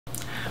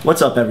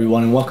What's up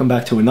everyone, and welcome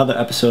back to another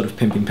episode of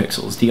Pimping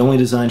Pixels, the only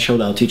design show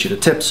that'll teach you the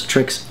tips,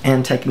 tricks,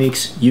 and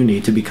techniques you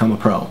need to become a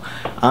pro.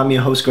 I'm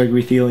your host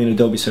Gregory Thiele, an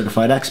Adobe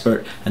certified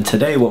expert, and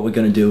today what we're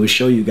going to do is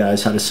show you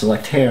guys how to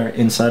select hair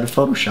inside of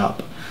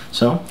Photoshop.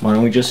 So why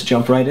don't we just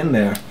jump right in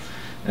there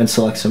and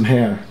select some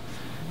hair.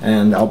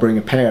 And I'll bring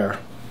a pair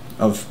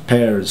of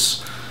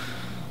pairs,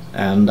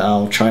 and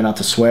I'll try not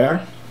to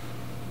swear.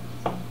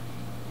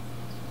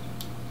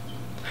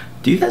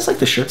 Do you guys like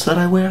the shirts that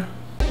I wear?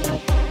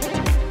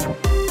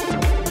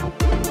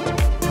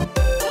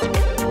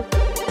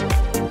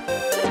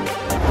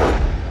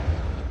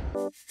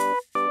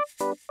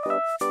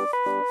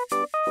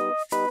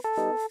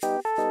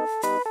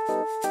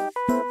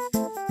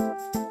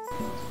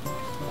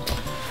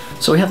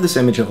 So we have this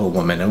image of a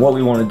woman, and what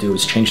we want to do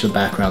is change the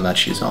background that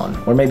she's on.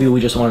 Or maybe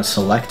we just want to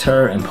select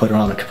her and put her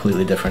on a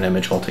completely different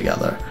image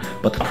altogether.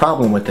 But the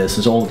problem with this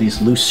is all of these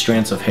loose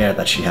strands of hair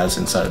that she has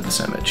inside of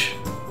this image.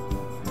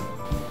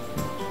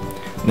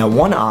 Now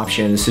one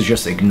option is to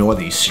just ignore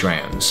these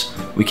strands.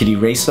 We could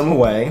erase them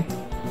away.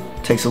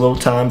 Takes a little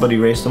time, but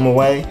erase them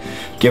away.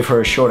 Give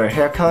her a shorter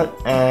haircut,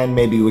 and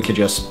maybe we could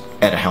just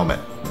add a helmet.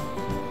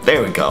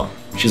 There we go.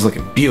 She's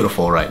looking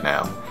beautiful right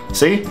now.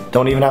 See?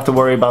 Don't even have to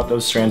worry about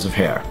those strands of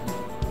hair.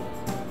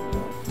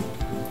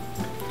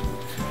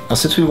 Now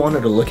since we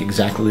wanted to look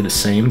exactly the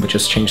same but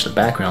just change the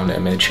background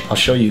image, I'll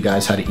show you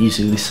guys how to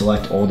easily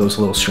select all those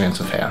little strands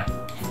of hair.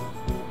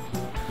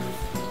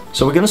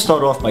 So we're going to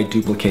start off by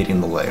duplicating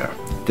the layer.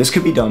 This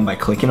could be done by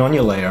clicking on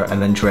your layer and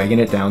then dragging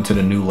it down to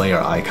the new layer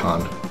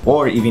icon.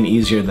 Or even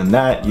easier than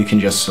that, you can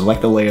just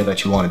select the layer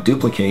that you want to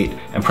duplicate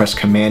and press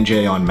Command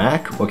J on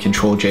Mac or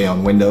Control J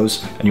on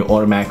Windows, and you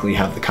automatically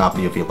have the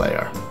copy of your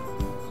layer.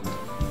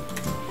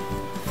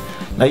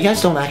 Now you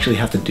guys don't actually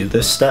have to do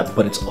this step,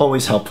 but it's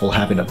always helpful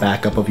having a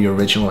backup of your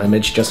original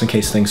image just in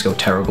case things go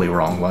terribly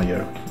wrong while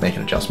you're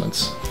making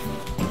adjustments.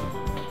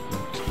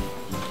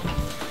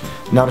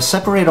 Now to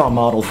separate our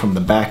model from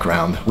the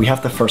background, we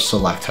have to first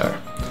select her.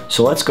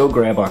 So let's go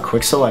grab our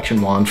quick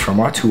selection wand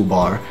from our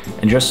toolbar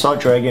and just start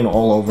dragging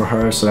all over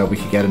her so that we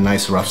can get a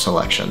nice rough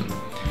selection.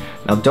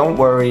 Now don't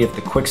worry if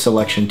the quick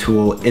selection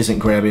tool isn't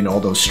grabbing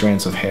all those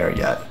strands of hair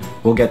yet.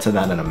 We'll get to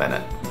that in a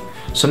minute.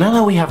 So now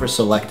that we have her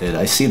selected,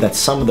 I see that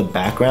some of the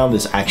background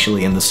is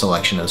actually in the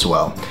selection as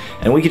well.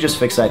 And we could just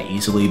fix that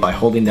easily by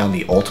holding down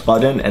the Alt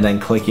button and then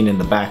clicking in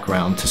the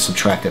background to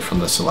subtract it from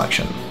the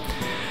selection.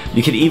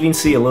 You could even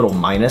see a little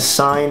minus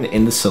sign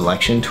in the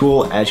selection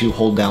tool as you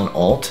hold down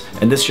Alt,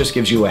 and this just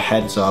gives you a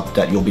heads up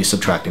that you'll be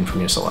subtracting from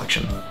your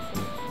selection.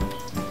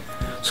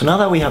 So now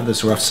that we have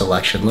this rough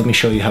selection, let me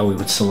show you how we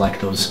would select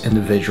those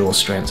individual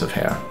strands of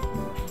hair.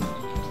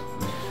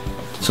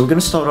 So we're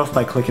going to start off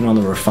by clicking on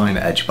the Refine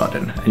Edge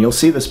button, and you'll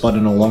see this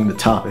button along the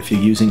top if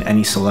you're using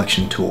any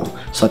selection tool,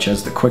 such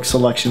as the Quick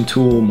Selection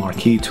tool,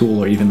 Marquee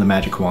tool, or even the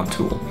Magic Wand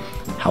tool.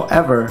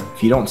 However,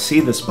 if you don't see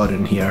this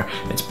button here,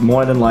 it's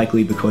more than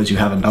likely because you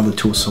have another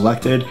tool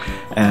selected,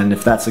 and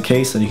if that's the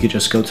case, then you could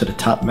just go to the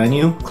top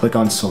menu, click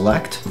on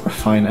Select,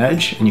 Refine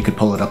Edge, and you could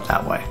pull it up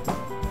that way.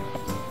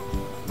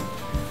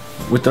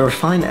 With the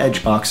Refine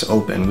Edge box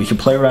open, we can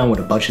play around with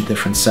a bunch of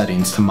different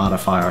settings to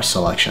modify our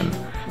selection.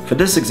 For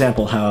this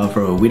example,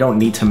 however, we don't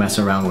need to mess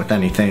around with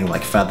anything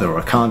like feather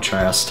or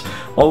contrast.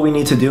 All we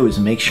need to do is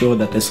make sure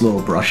that this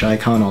little brush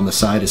icon on the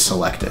side is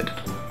selected.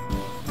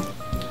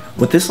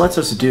 What this lets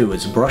us do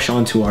is brush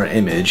onto our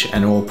image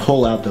and it will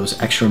pull out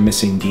those extra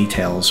missing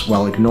details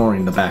while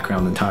ignoring the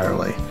background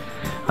entirely.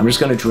 I'm just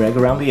going to drag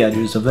around the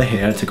edges of the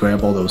hair to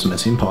grab all those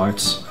missing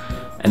parts,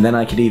 and then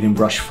I could even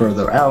brush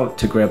further out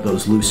to grab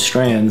those loose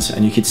strands,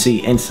 and you can see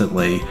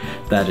instantly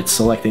that it's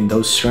selecting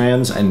those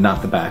strands and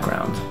not the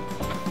background.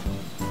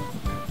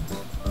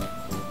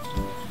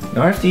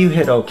 Now after you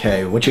hit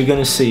OK, what you're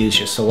going to see is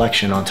your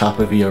selection on top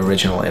of your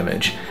original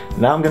image.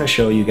 Now I'm going to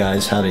show you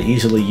guys how to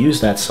easily use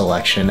that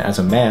selection as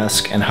a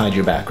mask and hide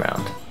your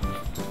background.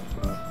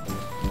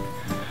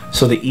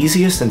 So the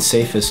easiest and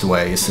safest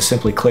way is to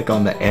simply click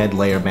on the Add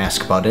Layer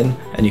Mask button,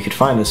 and you can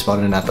find this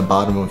button at the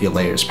bottom of your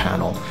Layers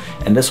panel,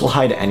 and this will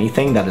hide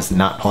anything that is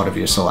not part of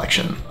your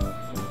selection.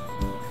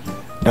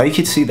 Now you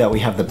can see that we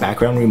have the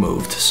background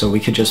removed, so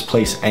we could just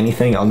place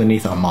anything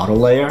underneath our model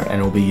layer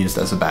and it will be used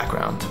as a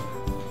background.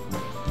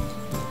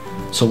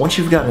 So once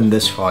you've gotten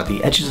this far,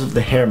 the edges of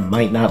the hair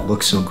might not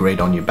look so great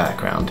on your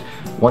background.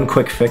 One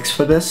quick fix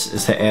for this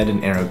is to add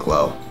an inner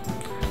glow.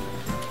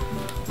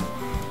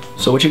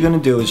 So what you're going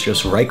to do is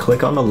just right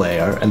click on the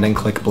layer and then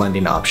click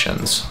Blending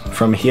Options.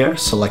 From here,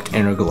 select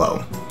Inner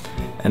Glow.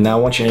 And now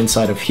once you're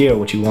inside of here,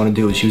 what you want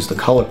to do is use the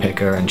color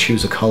picker and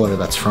choose a color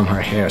that's from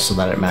her hair so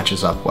that it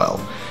matches up well.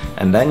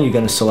 And then you're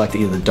going to select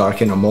either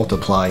Darken or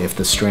Multiply if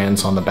the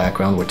strands on the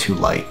background were too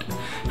light.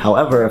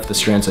 However, if the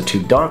strands are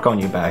too dark on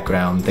your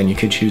background, then you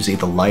could choose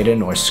either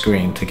Lighten or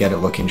Screen to get it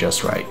looking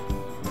just right.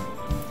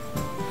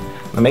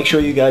 Now make sure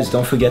you guys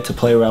don't forget to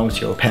play around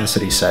with your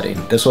opacity setting.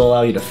 This will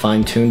allow you to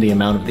fine-tune the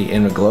amount of the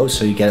inner glow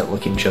so you get it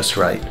looking just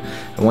right.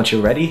 And once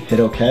you're ready, hit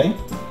OK.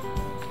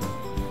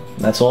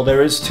 That's all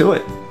there is to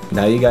it.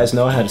 Now you guys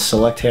know how to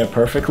select hair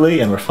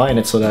perfectly and refine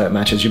it so that it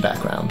matches your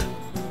background.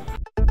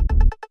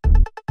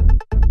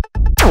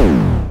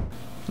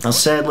 Now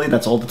sadly,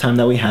 that's all the time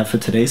that we have for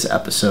today's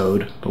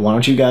episode, but why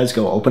don't you guys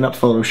go open up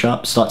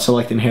Photoshop, start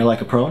selecting hair like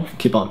a pro, and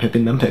keep on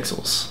pimping them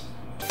pixels.